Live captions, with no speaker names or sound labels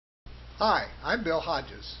Hi, I'm Bill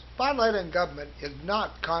Hodges. Spotlight on Government is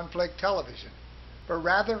not conflict television, but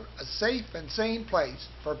rather a safe and sane place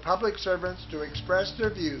for public servants to express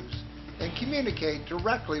their views and communicate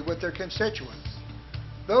directly with their constituents.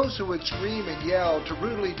 Those who would scream and yell to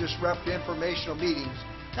rudely disrupt informational meetings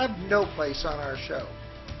have no place on our show.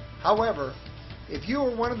 However, if you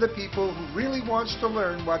are one of the people who really wants to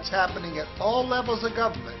learn what's happening at all levels of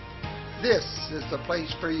government, this is the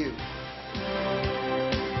place for you.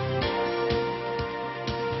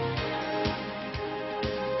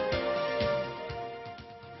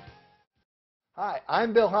 Hi,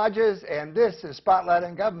 I'm Bill Hodges, and this is Spotlight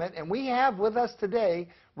on Government, and we have with us today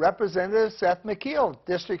Representative Seth McKeel,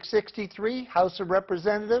 District 63, House of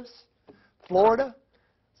Representatives, Florida.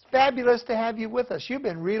 It's fabulous to have you with us. You've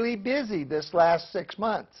been really busy this last 6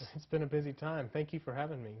 months. It's been a busy time. Thank you for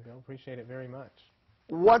having me. I appreciate it very much.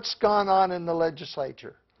 What's gone on in the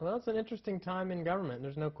legislature? Well, it's an interesting time in government.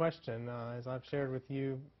 There's no question. As I've shared with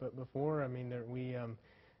you before, I mean, we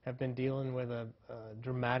have been dealing with a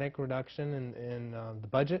dramatic reduction in the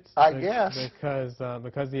budgets. I guess. Because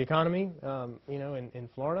the economy, you know, in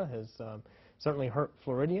Florida has certainly hurt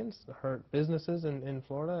Floridians, hurt businesses in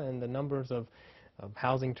Florida, and the numbers of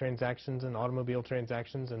housing transactions and automobile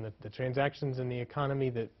transactions and the transactions in the economy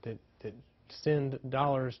that send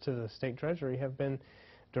dollars to the state treasury have been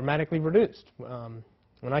dramatically reduced.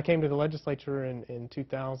 When I came to the legislature in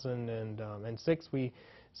 2006, we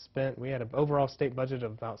had an overall state budget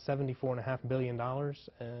of about $74.5 billion,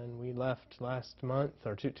 and we left last month,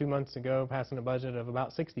 or two months ago, passing a budget of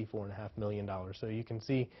about $64.5 million. So you can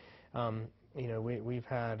see, you know, we've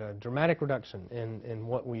had a dramatic reduction in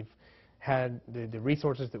what we've had, the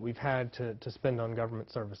resources that we've had to spend on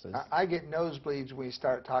government services. I get nosebleeds when we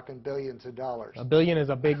start talking billions of dollars. A billion is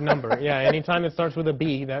a big number. Yeah, anytime it starts with a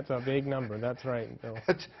B, that's a big number. That's right, Bill.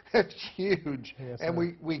 It's huge. Yes, and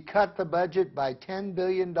sir. we cut the budget by $10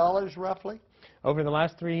 billion roughly? Over the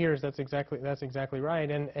last 3 years, that's exactly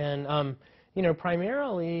right. And you know,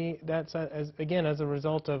 primarily that's as a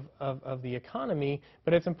result of the economy.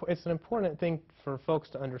 But it's an important thing for folks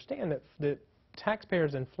to understand that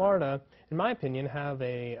taxpayers in Florida, in my opinion, have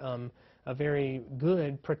a very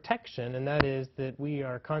good protection, and that is that we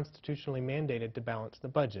are constitutionally mandated to balance the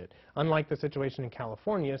budget. Unlike the situation in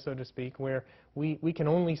California, so to speak, where we can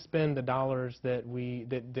only spend the dollars that we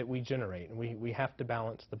generate, and we have to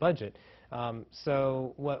balance the budget.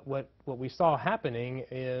 So what we saw happening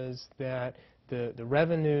is that the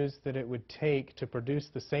revenues that it would take to produce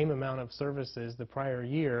the same amount of services the prior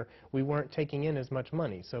year, we weren't taking in as much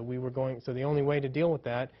money. So the only way to deal with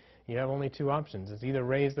that, you have only two options. It's either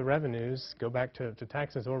raise the revenues, go back to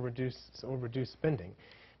taxes, or reduce spending.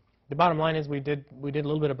 The bottom line is we did a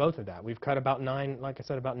little bit of both of that. We've cut about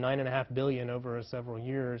about $9.5 billion over several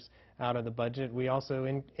years out of the budget. We also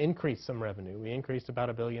increased some revenue. We increased about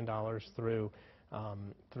 $1 billion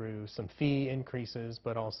through some fee increases,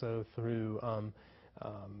 but also through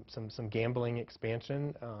some gambling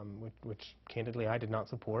expansion, which candidly I did not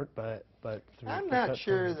support, but through. I'm not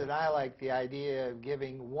sure that I like the idea of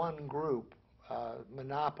giving one group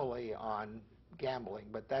monopoly on gambling,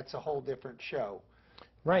 but that's a whole different show.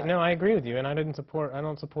 Right. No, I agree with you, and I don't support.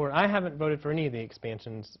 I haven't voted for any of the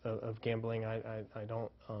expansions of gambling. I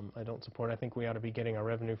don't support. I think we ought to be getting our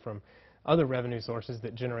revenue from other revenue sources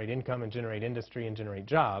that generate income and generate industry and generate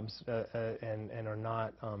jobs, and are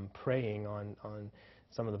not preying on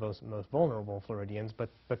some of the most vulnerable Floridians.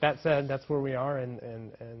 But that said, that's where we are,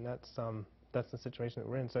 and that's the situation that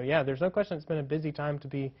we're in. So yeah, there's no question it's been a busy time to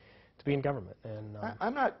be in government. And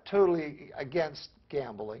I'm not totally against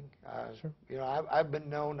gambling. Sure. You know, I've been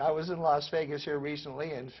known. I was in Las Vegas here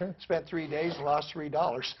recently and Sure. spent 3 days and lost $3.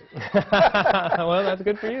 Well, that's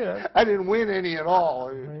good for you. I didn't win any at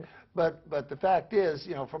all. Right. But the fact is,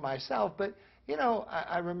 you know, for myself, but, you know,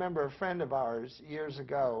 I remember a friend of ours years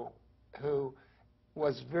ago who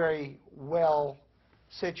was very well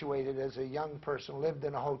situated as a young person, lived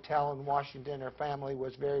in a hotel in Washington. Her family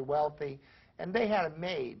was very wealthy, and they had a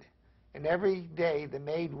maid. And every day the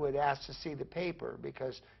maid would ask to see the paper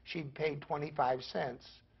because she'd paid 25 cents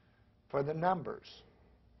for the numbers.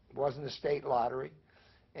 It wasn't a state lottery.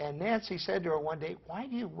 And Nancy said to her one day, "Why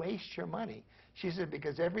do you waste your money?" She said,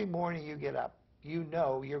 "Because every morning you get up, you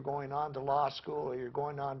know you're going on to law school or you're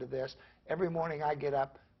going on to this. Every morning I get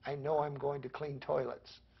up, I know I'm going to clean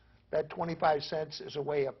toilets. That 25 cents is a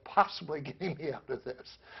way of possibly getting me out of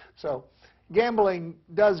this." So gambling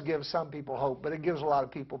does give some people hope, but it gives a lot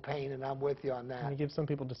of people pain, and I'm with you on that. And it gives some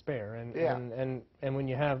people despair, Yeah. and when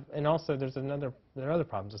you have, and also there are other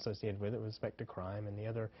problems associated with it with respect to crime and the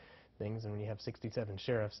things, and when you have 67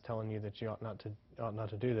 sheriffs telling you that you ought not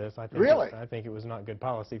to do this, I think Really? I think it was not good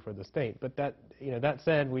policy for the state. But that, you know, that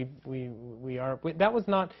said, that was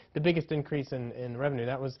not the biggest increase in revenue.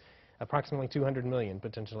 That was approximately 200 million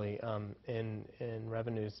potentially in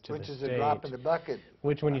revenues to the state. Which is a drop in the bucket.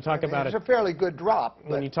 Which, when you talk about it's a fairly good drop.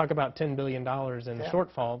 When you talk about $10 billion in Yeah.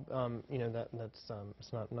 shortfall, you know, that's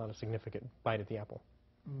it's not a significant bite at the apple.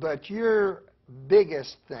 But your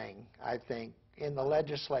biggest thing, I think, in the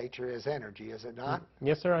legislature is energy, is it not?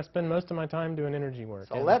 Yes, sir. I spend most of my time doing energy work.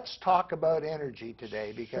 So let's talk about energy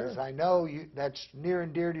today, because Sure. I know that's near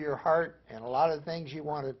and dear to your heart, and a lot of things you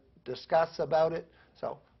want to discuss about it.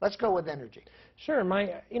 So let's go with energy. Sure.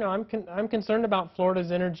 I'm concerned about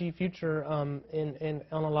Florida's energy future on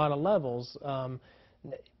a lot of levels.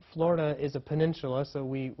 Florida is a peninsula, so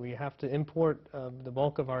we have to import the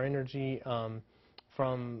bulk of our energy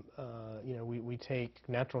from, we take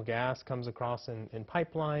natural gas, comes across in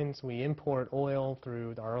pipelines. We import oil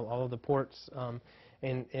through all of the ports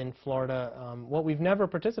in Florida. What we've never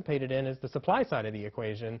participated in is the supply side of the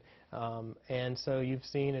equation. And so you've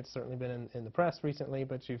seen, it's certainly been in the press recently,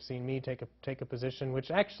 but you've seen me take a position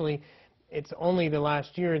which actually, it's only the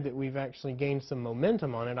last year that we've actually gained some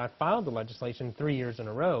momentum on it. I filed the legislation 3 years in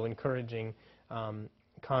a row encouraging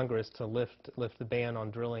Congress to lift the ban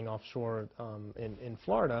on drilling offshore in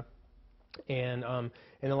Florida. And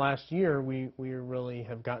in the last year, we really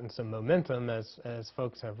have gotten some momentum as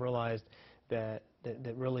folks have realized that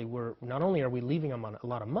really not only are we leaving them a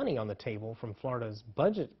lot of money on the table from Florida's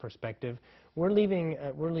budget perspective, we're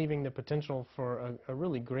leaving the potential for a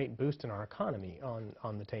really great boost in our economy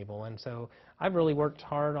on the table. And so I've really worked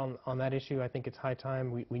hard on that issue. I think it's high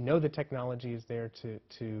time. We know the technology is there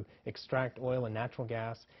to extract oil and natural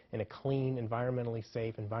gas in a clean, environmentally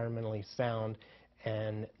safe, environmentally sound,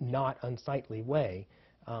 and not unsightly way.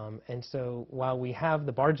 And so while we have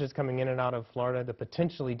the barges coming in and out of Florida, the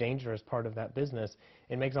potentially dangerous part of that business,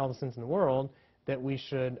 it makes all the sense in the world that we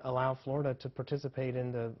should allow Florida to participate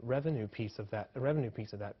in the revenue piece of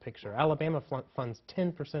that picture. Alabama funds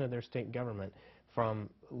 10% of their state government from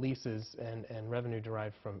leases and revenue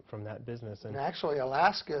derived from that business. And actually,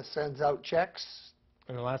 Alaska sends out checks.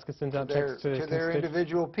 And Alaska sends out checks to their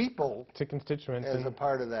individual people, to constituents as a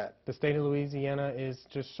part of that. The state of Louisiana is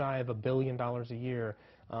just shy of $1 billion a year,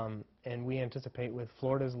 and we anticipate with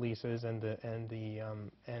Florida's leases and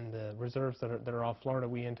the reserves that are off Florida,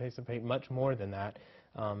 we anticipate much more than that,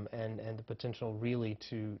 and the potential really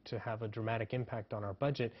to have a dramatic impact on our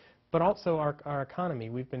budget. But also our economy.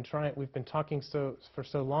 We've been talking for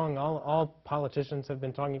so long. All politicians have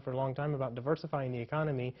been talking for a long time about diversifying the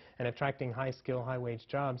economy and attracting high-skill, high-wage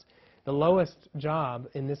jobs. The lowest job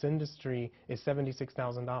in this industry is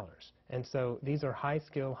 $76,000, and so these are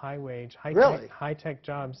high-skill, high-wage, high-tech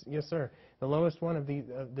jobs. Yes, sir. The lowest one of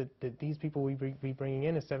these people we be bringing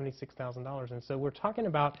in is $76,000, and so we're talking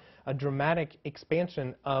about a dramatic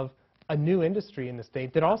expansion of a new industry in the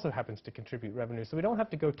state that also happens to contribute revenue. So we don't have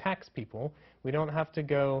to go tax people. We don't have to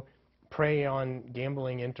go prey on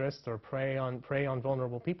gambling interests or prey on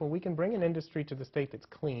vulnerable people. We can bring an industry to the state that's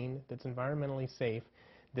clean, that's environmentally safe,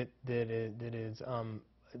 that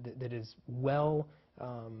is well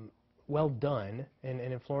done. And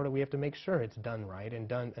in Florida, we have to make sure it's done right and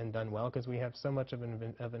done well, because we have so much of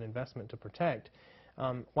an investment to protect,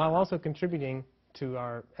 while also contributing to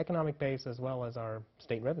our economic base as well as our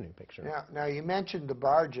state revenue picture. Now you mentioned the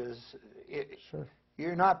barges. Sure.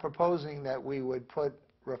 You're not proposing that we would put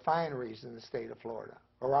refineries in the state of Florida,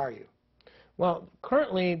 or are you? Well,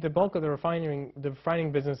 currently the bulk of the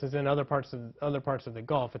refining business is in other parts of the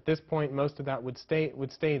Gulf. At this point, most of that would stay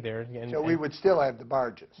there. So we would still have the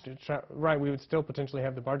barges. Right, we would still potentially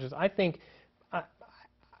have the barges. I think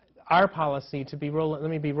our policy, let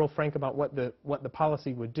me be real frank about what the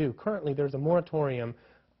policy would do. Currently, there's a moratorium,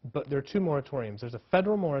 but there are two moratoriums. There's a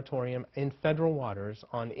federal moratorium in federal waters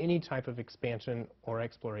on any type of expansion or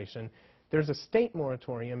exploration. There's a state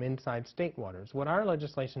moratorium inside state waters. What our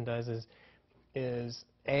legislation does is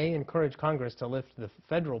A, encourage Congress to lift the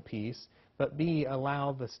federal piece, but B,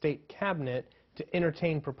 allow the state cabinet to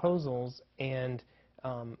entertain proposals and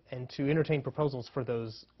to entertain proposals for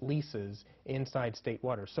those leases inside state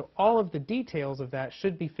waters. So all of the details of that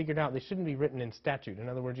should be figured out. They shouldn't be written in statute. In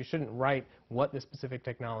other words, you shouldn't write what the specific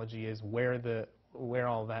technology is, where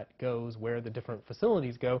all that goes, where the different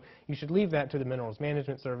facilities go. You should leave that to the Minerals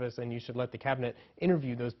Management Service, and you should let the cabinet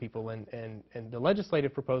interview those people. And the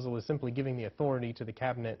legislative proposal is simply giving the authority to the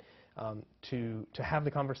cabinet to have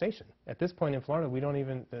the conversation. At this point in Florida,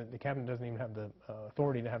 the cabinet doesn't even have the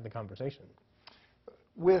authority to have the conversation.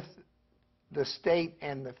 With the state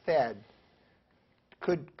and the Fed,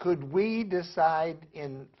 Could we decide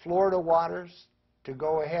in Florida waters to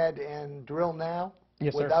go ahead and drill now?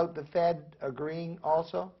 Yes, sir. Without the Fed agreeing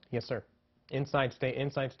also? Yes, sir. Inside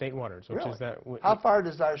state waters, which Really? is that. How far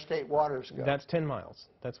does our state waters go? That's 10 miles.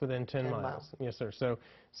 That's within 10 miles. 10 miles. Yes, sir.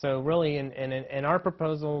 So really, in our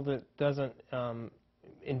proposal that doesn't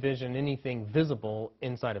envision anything visible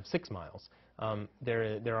inside of 6 miles.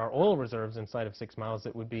 There are oil reserves inside of 6 miles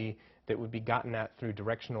that would be gotten at through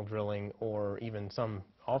directional drilling or even some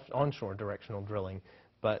onshore directional drilling,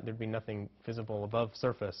 but there'd be nothing visible above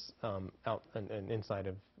surface out and inside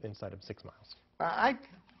of 6 miles. I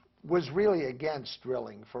was really against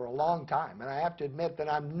drilling for a long time, and I have to admit that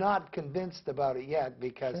I'm not convinced about it yet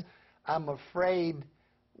because I'm afraid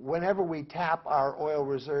whenever we tap our oil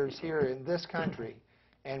reserves here in this country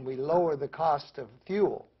and we lower the cost of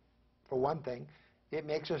fuel, for one thing, it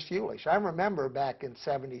makes us foolish. I remember back in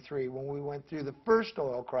 '73 when we went through the first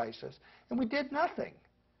oil crisis and we did nothing.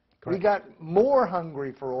 Correct. We got more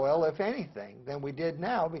hungry for oil, if anything, than we did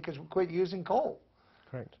now because we quit using coal.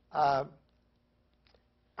 Correct.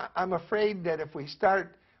 I'm afraid that if we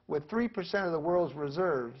start with 3% of the world's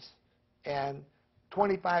reserves and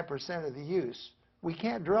 25% of the use, we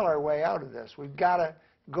can't drill our way out of this. We've got to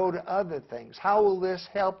go to other things. How will this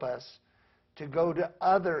help us to go to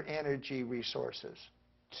other energy resources?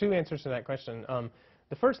 Two answers to that question.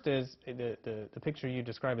 The first is the picture you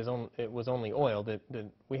describe it was only oil.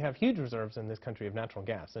 We have huge reserves in this country of natural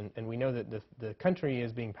gas, and we know that the country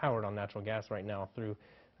is being powered on natural gas right now through,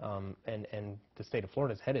 and the state of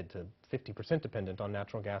Florida is headed to 50% dependent on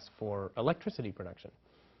natural gas for electricity production.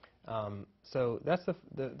 So that's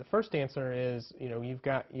the first answer is, you know, you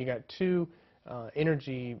got two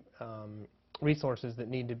energy resources that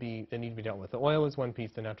need to be dealt with. The oil is one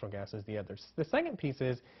piece, the natural gas is the other. The second piece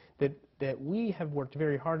is that we have worked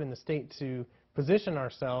very hard in the state to position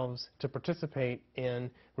ourselves to participate in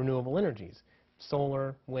renewable energies,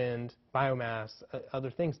 solar, wind, biomass,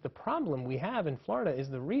 other things. The problem we have in Florida is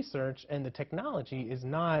the research and the technology is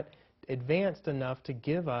not advanced enough to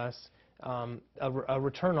give us a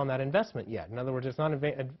return on that investment yet. In other words, it's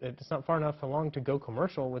not far enough along to go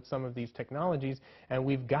commercial with some of these technologies, and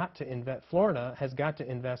we've got to invest. Florida has got to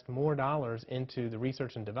invest more dollars into the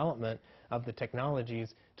research and development of the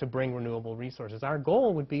technologies to bring renewable resources. Our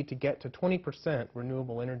goal would be to get to 20%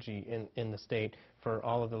 renewable energy in the state for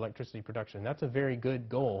all of the electricity production. That's a very good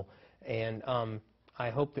goal, and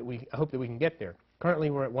I hope that we can get there.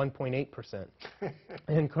 Currently, we're at 1.8%.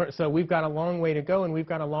 And so we've got a long way to go, and we've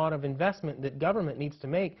got a lot of investment that government needs to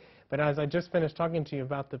make. But as I just finished talking to you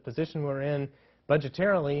about the position we're in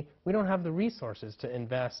budgetarily, we don't have the resources to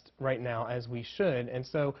invest right now as we should. And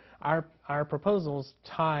so our proposals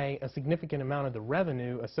tie a significant amount of the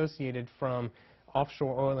revenue associated from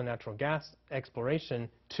offshore oil and natural gas exploration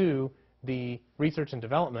to the research and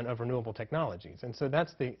development of renewable technologies. And so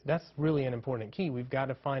that's really an important key. We've got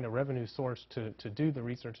to find a revenue source to do the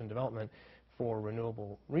research and development for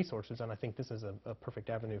renewable resources, and I think this is a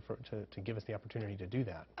perfect avenue to give us the opportunity to do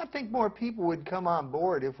that. I think more people would come on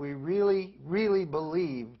board if we really, really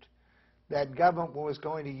believed that government was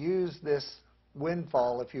going to use this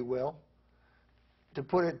windfall, if you will, to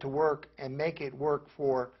put it to work and make it work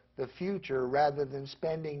for the future rather than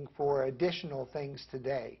spending for additional things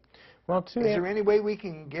today. Well, is there any way we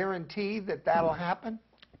can guarantee that that'll happen?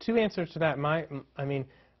 Two answers to that. I mean,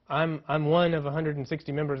 I'm one of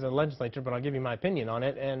 160 members of the legislature, but I'll give you my opinion on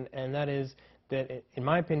it, and that is that, in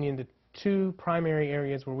my opinion, the two primary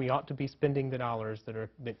areas where we ought to be spending the dollars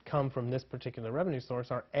that come from this particular revenue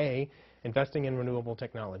source are A, investing in renewable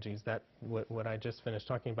technologies, that what I just finished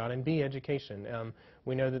talking about, and B, education.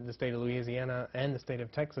 We know that the state of Louisiana and the state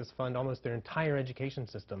of Texas fund almost their entire education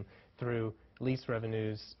system through lease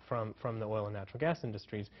revenues from the oil and natural gas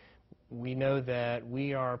industries. We know that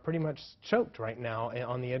we are pretty much choked right now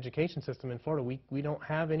on the education system in Florida. We don't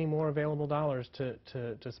have any more available dollars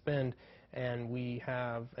to spend, and we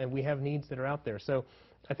have needs that are out there. So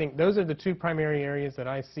I think those are the two primary areas that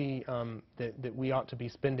I see that we ought to be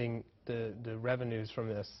spending the revenues from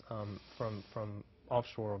this from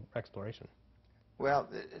offshore exploration. Well,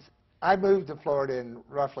 I moved to Florida in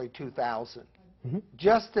roughly 2000. Mm-hmm.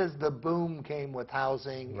 Just as the boom came with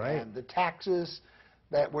housing and the taxes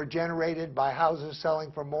that were generated by houses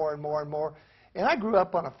selling for more and more and more. And I grew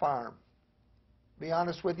up on a farm. Be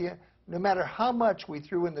honest with you, no matter how much we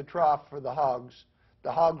threw in the trough for the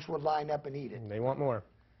hogs would line up and eat it. They want more.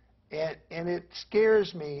 And it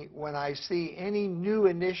scares me when I see any new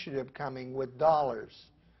initiative coming with dollars.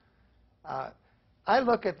 I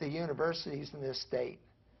look at the universities in this state,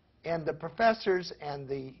 and the professors and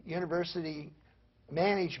the university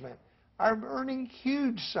management are earning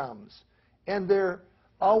huge sums, and they're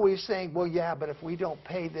always saying, well, yeah, but if we don't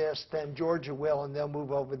pay this, then Georgia will, and they'll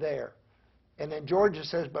move over there. And then Georgia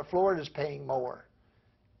says, but Florida's paying more.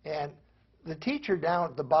 And the teacher down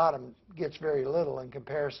at the bottom gets very little in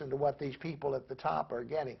comparison to what these people at the top are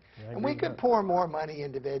getting. Yeah, and we could pour more money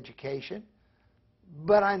into education,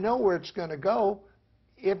 but I know where it's going to go.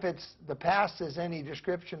 If it's the past is any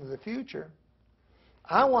description of the future,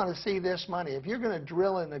 I want to see this money. If you're going to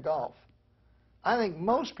drill in the Gulf, I think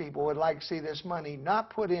most people would like to see this money not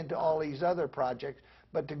put into all these other projects,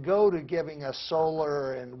 but to go to giving us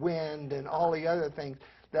solar and wind and all the other things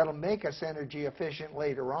that'll make us energy efficient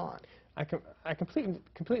later on. I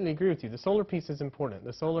completely agree with you. The solar piece is important.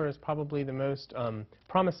 The solar is probably the most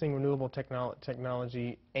promising renewable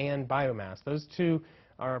technology, and biomass. Those two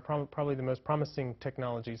are probably the most promising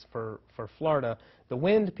technologies for Florida. The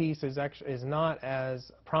wind piece is not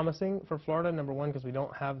as promising for Florida. Number one, because we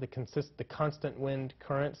don't have the constant wind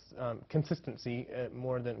currents consistency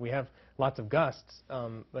more than we have lots of gusts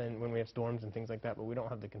when we have storms and things like that, but we don't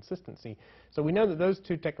have the consistency. So we know that those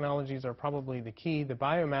two technologies are probably the key. The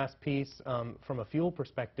biomass piece, from a fuel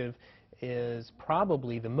perspective, is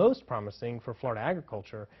probably the most promising for Florida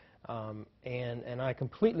agriculture. And I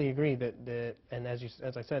completely agree that and as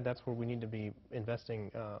I said, that's where we need to be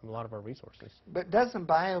investing a lot of our resources. But doesn't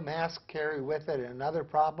biomass carry with it another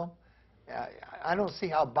problem? I don't see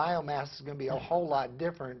how biomass is going to be a whole lot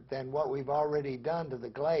different than what we've already done to the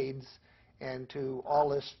glades and to all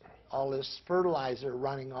this fertilizer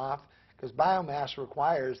running off, because biomass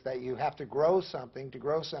requires that you have to grow something. To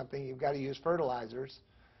grow something, you've got to use fertilizers,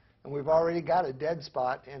 and we've already got a dead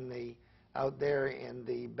spot out there in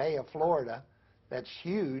the Bay of Florida that's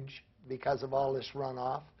huge because of all this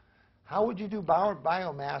runoff. How would you do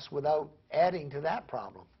biomass without adding to that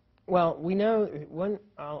problem? Well, we know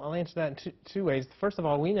I'll answer that in two ways. First of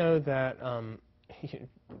all, we know that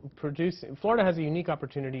Florida has a unique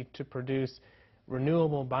opportunity to produce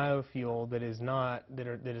renewable biofuel that is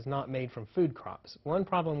not made from food crops. One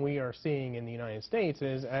problem we are seeing in the United States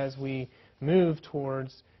is, as we move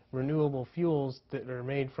towards renewable fuels that are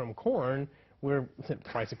made from corn, where the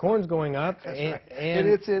price of corn's going up, and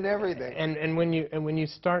it's in everything. And when you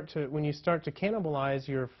start to cannibalize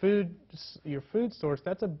your food source,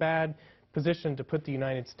 that's a bad position to put the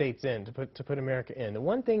United States in, to put America in. The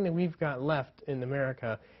one thing that we've got left in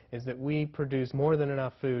America is that we produce more than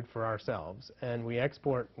enough food for ourselves, and we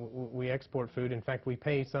export food. In fact,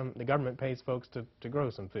 the government pays folks to grow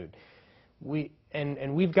some food.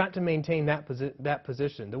 And we've got to maintain that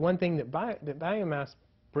position. The one thing that biomass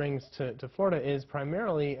brings to Florida is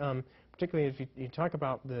primarily, particularly if you talk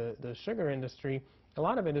about the sugar industry, a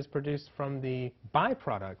lot of it is produced from the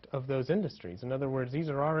byproduct of those industries. In other words,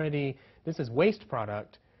 this is waste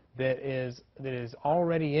product that is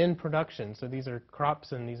already in production. So these are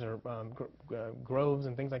crops and these are groves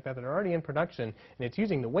and things like that are already in production, and it's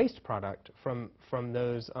using the waste product from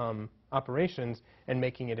those operations and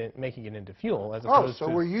making it into fuel, as opposed to... so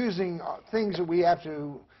we're using things that we have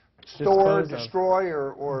to store, destroy,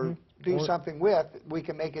 or do something with. We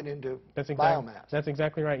can make it into biomass. That's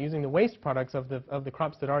exactly right. Using the waste products of the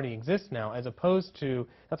crops that already exist now, as opposed to...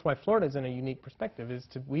 That's why Florida's in a unique perspective.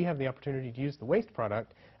 We have the opportunity to use the waste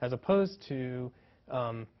product as opposed to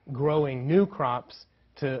growing new crops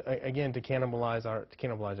to cannibalize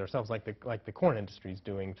ourselves, like the corn industry is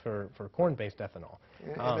doing for corn-based ethanol.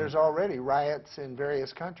 And there's already riots in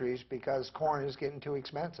various countries because corn is getting too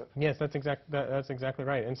expensive. Yes, that's exactly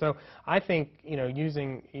right. And so I think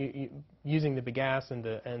using the bagasse and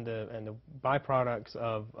the byproducts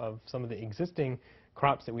of some of the existing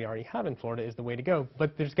crops that we already have in Florida is the way to go.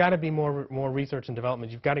 But there's got to be more research and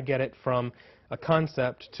development. You've got to get it from a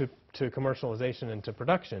concept to commercialization and to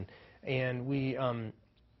production. And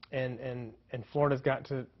and Florida's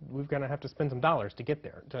we're going to have to spend some dollars to get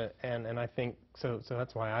there. And I think so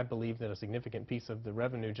that's why I believe that a significant piece of the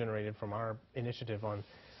revenue generated from our initiative on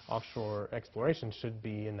offshore exploration should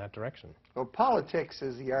be in that direction. Well, politics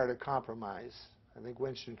is the art of compromise. I think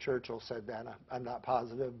Winston Churchill said that. I'm not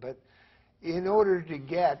positive, but in order to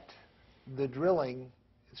get the drilling,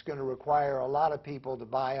 it's going to require a lot of people to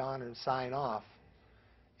buy on and sign off.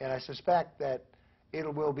 And I suspect that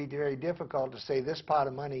it will be very difficult to say this pot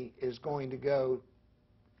of money is going to go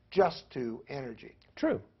just to energy.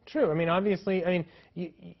 True. I mean, obviously,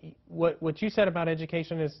 what you said about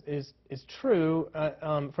education is true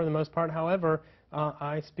for the most part. However,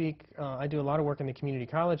 I do a lot of work in the community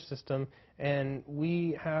college system, and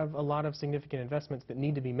we have a lot of significant investments that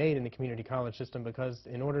need to be made in the community college system, because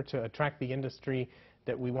in order to attract the industry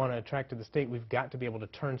that we want to attract to the state, we've got to be able to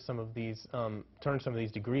turn some of these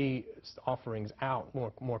degree offerings out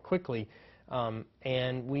more quickly.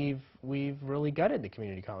 And we've really gutted the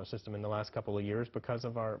community college system in the last couple of years because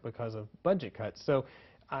of budget cuts. So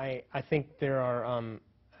I think there are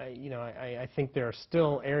I think there are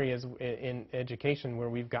still areas in education where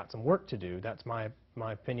we've got some work to do. That's my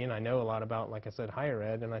opinion. I know a lot about, like I said, higher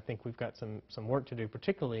ed, and I think we've got some work to do,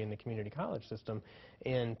 particularly in the community college system,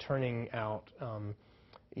 in turning out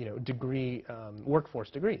workforce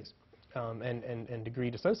degrees. And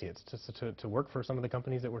degreed associates to work for some of the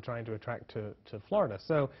companies that we're trying to attract to Florida.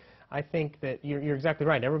 So I think that you're exactly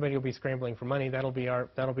right. Everybody will be scrambling for money. That'll be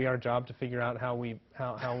our job to figure out how we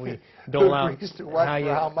dole out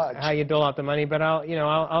how you dole out the money. But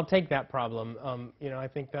I'll take that problem. I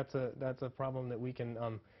think that's a problem that we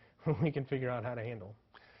can figure out how to handle.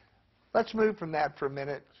 Let's move from that for a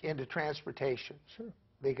minute into transportation. Sure.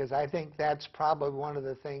 Because I think that's probably one of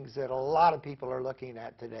the things that a lot of people are looking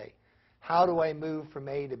at today. How do I move from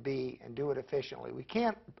A to B and do it efficiently? We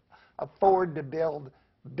can't afford to build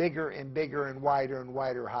bigger and bigger and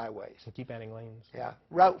wider highways. So keep adding lanes. Yeah.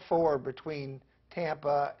 Route 4 between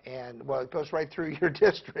Tampa and, well, it goes right through your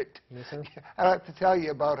district. Yes, sir. I don't have to tell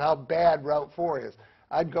you about how bad Route 4 is.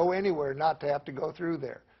 I'd go anywhere not to have to go through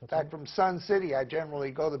there. In fact, from Sun City, I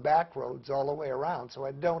generally go the back roads all the way around, so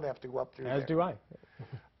I don't have to go up through there. As do I.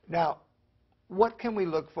 Now, what can we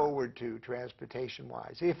look forward to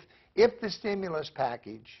transportation-wise? If the stimulus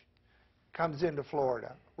package comes into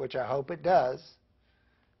Florida, which I hope it does,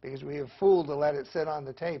 because we have fooled to let it sit on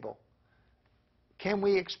the table, can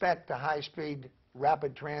we expect the high-speed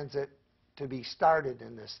rapid transit to be started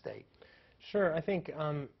in this state? Sure. I think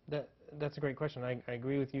that's a great question. I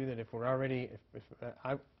agree with you that if we're already,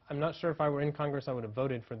 I'm not sure if I were in Congress I would have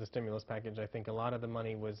voted for the stimulus package. I think a lot of the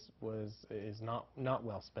money is not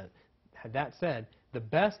well spent. That said, the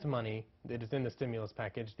best money that is in the stimulus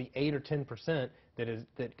package, the 8 or 10%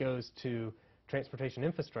 that goes to transportation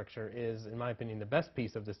infrastructure, is, in my opinion, the best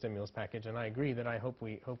piece of the stimulus package. And I agree that I hope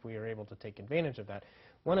we are able to take advantage of that.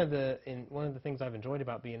 One of the things I've enjoyed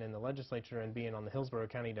about being in the legislature and being on the Hillsborough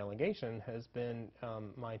County delegation has been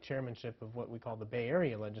my chairmanship of what we call the Bay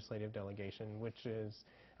Area Legislative Delegation, which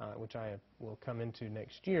I will come into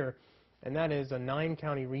next year, and that is a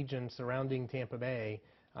 9-county region surrounding Tampa Bay.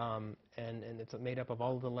 And it's made up of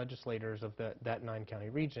all of the legislators of that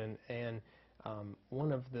 9-county region. And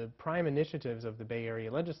one of the prime initiatives of the Bay Area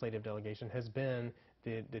Legislative Delegation has been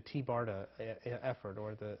the T-BARTA effort,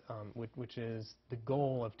 or which is the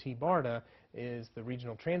goal of T-BARTA, is the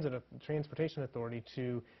Regional Transportation Authority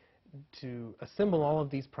to assemble all of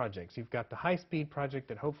these projects. You've got the high-speed project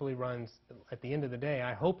that hopefully runs, at the end of the day,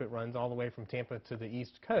 I hope it runs all the way from Tampa to the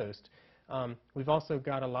East Coast. We've also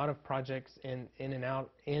got a lot of projects in and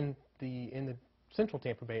out in the central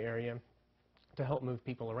Tampa Bay area to help move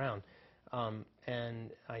people around.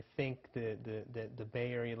 And I think the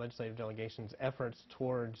Bay Area Legislative Delegation's efforts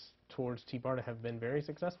towards T-BARTA have been very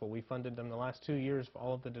successful. We funded them the last 2 years for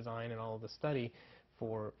all of the design and all of the study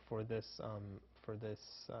for this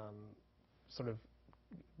sort of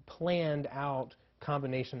planned out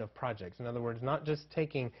combination of projects. In other words, not just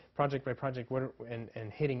taking project by project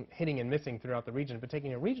and hitting and missing throughout the region, but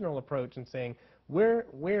taking a regional approach and saying, where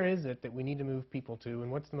is it that we need to move people to,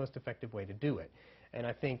 and what's the most effective way to do it? And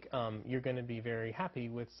I think you're going to be very happy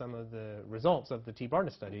with some of the results of the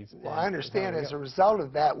T-BARTA studies. Well, I understand as a result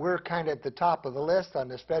of that, we're kind of at the top of the list on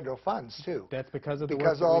this federal funds, too. That's because of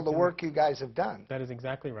all the work you guys have done. That is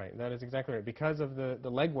exactly right. That is exactly right. Because of the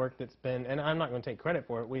legwork that's been, and I'm not going to take credit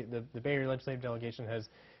for it, the Bay Area Legislative Delegation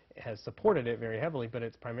has supported it very heavily, but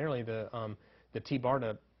it's primarily the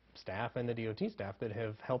T-BARTA staff and the DOT staff that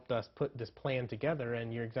have helped us put this plan together,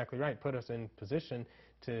 and you're exactly right, put us in position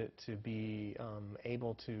to be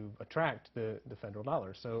able to attract the federal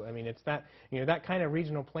dollars. So I mean, it's that that kind of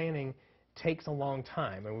regional planning takes a long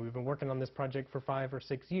time, and we've been working on this project for 5 or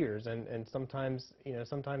 6 years, and sometimes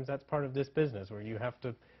sometimes that's part of this business where you have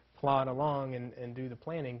to plod along and do the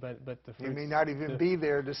planning, but the fruits, you may not even be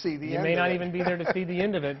there to see the end of it. You may not even be there to see the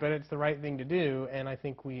end of it, but it's the right thing to do, and I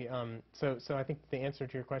think we so I think the answer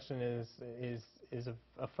to your question is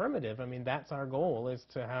affirmative. I mean, that's our goal, is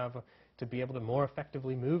to be able to more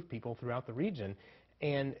effectively move people throughout the region.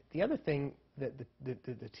 And the other thing that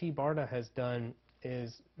the T-BARTA has done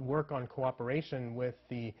is work on cooperation with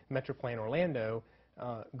the Metroplan Orlando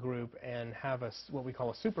group and have what we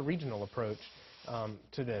call a super regional approach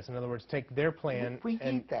to this. In other words, take their plan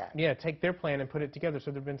take their plan and put it together.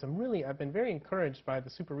 So there've been I've been very encouraged by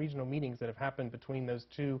the super regional meetings that have happened between those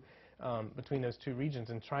two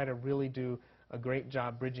regions, and try to really do a great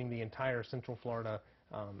job bridging the entire Central Florida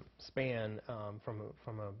span from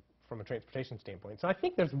a transportation standpoint. So I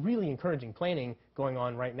think there's really encouraging planning going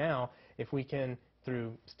on right now. If we can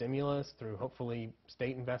through stimulus, through hopefully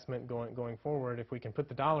state investment going forward, if we can put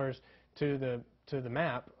the dollars to the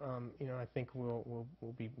map, I think we'll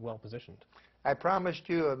be well positioned. I promised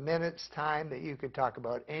you a minute's time that you could talk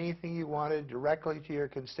about anything you wanted directly to your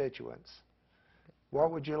constituents.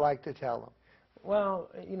 What would you like to tell them?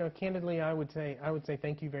 Well, candidly, I would say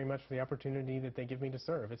thank you very much for the opportunity that they give me to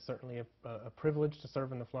serve. It's certainly a privilege to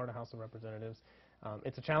serve in the Florida House of Representatives.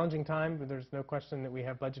 It's a challenging time, but there's no question that we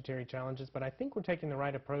have budgetary challenges. But I think we're taking the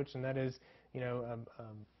right approach, and that is,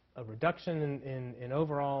 a reduction in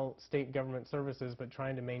overall state government services, but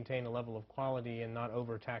trying to maintain a level of quality and not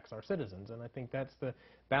overtax our citizens. And I think that's the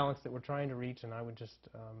balance that we're trying to reach. And I would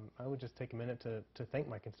just take a minute to thank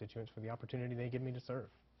my constituents for the opportunity they give me to serve.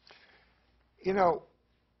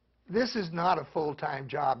 This is not a full-time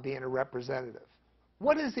job being a representative.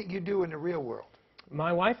 What is it you do in the real world?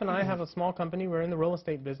 My wife and I have a small company. We're in the real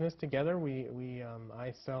estate business together.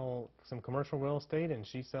 I sell some commercial real estate, and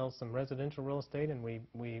she sells some residential real estate, and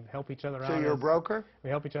we help each other out. So you're a broker? We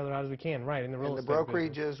help each other out as we can, right, in the real estate business. And the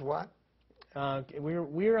brokerage is what?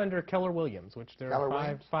 We're under Keller Williams, which there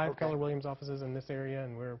are five Okay. Keller Williams offices in this area,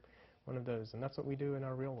 and we're one of those, and that's what we do in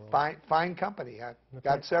our real world. Fine company. I've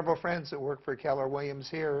got several friends that work for Keller Williams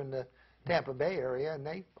here in the Tampa Bay area, and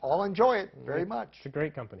they all enjoy it very much. It's a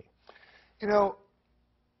great company.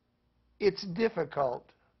 It's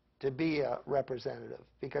difficult to be a representative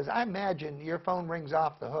because I imagine your phone rings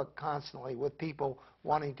off the hook constantly with people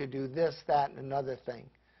wanting to do this, that, and another thing.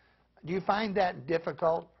 Do you find that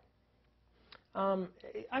difficult?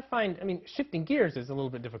 I find, shifting gears is a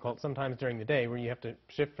little bit difficult sometimes during the day, where you have to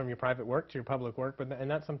shift from your private work to your public work, and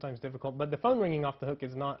that's sometimes difficult. But the phone ringing off the hook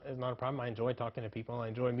is not a problem. I enjoy talking to people. I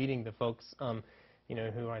enjoy meeting the folks,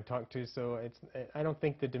 who I talk to. So I don't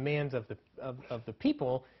think the demands of the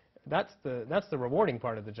people. That's the rewarding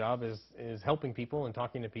part of the job is helping people and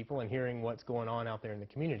talking to people and hearing what's going on out there in the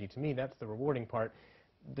community. To me, that's the rewarding part.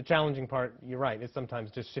 The challenging part, you're right, is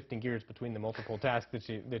sometimes just shifting gears between the multiple tasks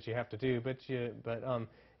that you have to do. But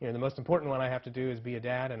the most important one I have to do is be a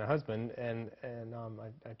dad and a husband, and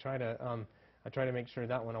I try to make sure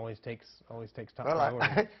that one always takes top priority.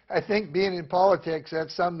 Well, I think being in politics,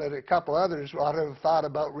 that's something that a couple others ought to have thought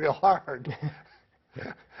about real hard.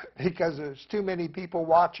 Because there's too many people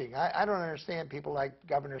watching. I don't understand people like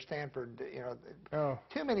Governor Stanford,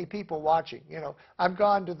 too many people watching. I've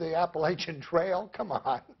gone to the Appalachian Trail. Come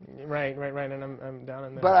on. Right, and I'm down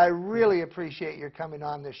in there. But I really appreciate your coming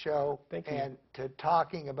on the show. Thank you. And to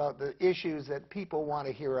talking about the issues that people want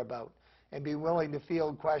to hear about and be willing to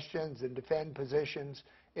field questions and defend positions.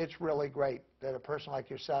 It's really great that a person like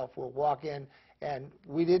yourself will walk in, and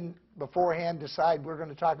we didn't beforehand decide we're going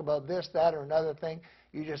to talk about this, that, or another thing.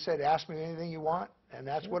 You just said, ask me anything you want, and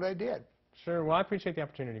that's what I did. Sure. Well, I appreciate the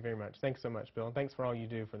opportunity very much. Thanks so much, Bill, and thanks for all you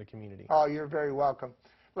do for the community. Oh, you're very welcome.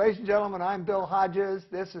 Ladies and gentlemen, I'm Bill Hodges.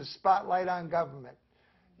 This is Spotlight on Government.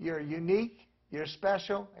 You're unique, you're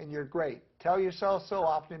special, and you're great. Tell yourself so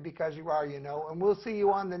often because you are, and we'll see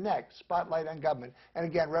you on the next Spotlight on Government. And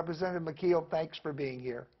again, Representative McKeel, thanks for being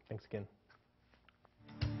here. Thanks again.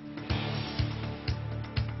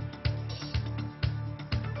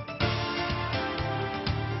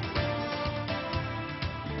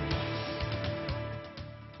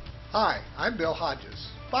 Hi, I'm Bill Hodges.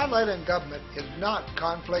 Spotlight on Government is not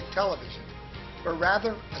conflict television, but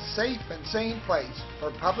rather a safe and sane place for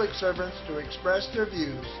public servants to express their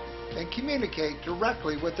views and communicate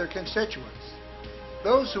directly with their constituents.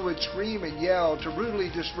 Those who would scream and yell to rudely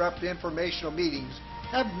disrupt informational meetings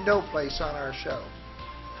have no place on our show.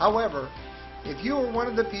 However, if you are one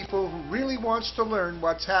of the people who really wants to learn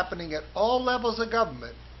what's happening at all levels of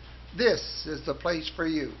government, this is the place for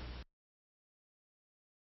you.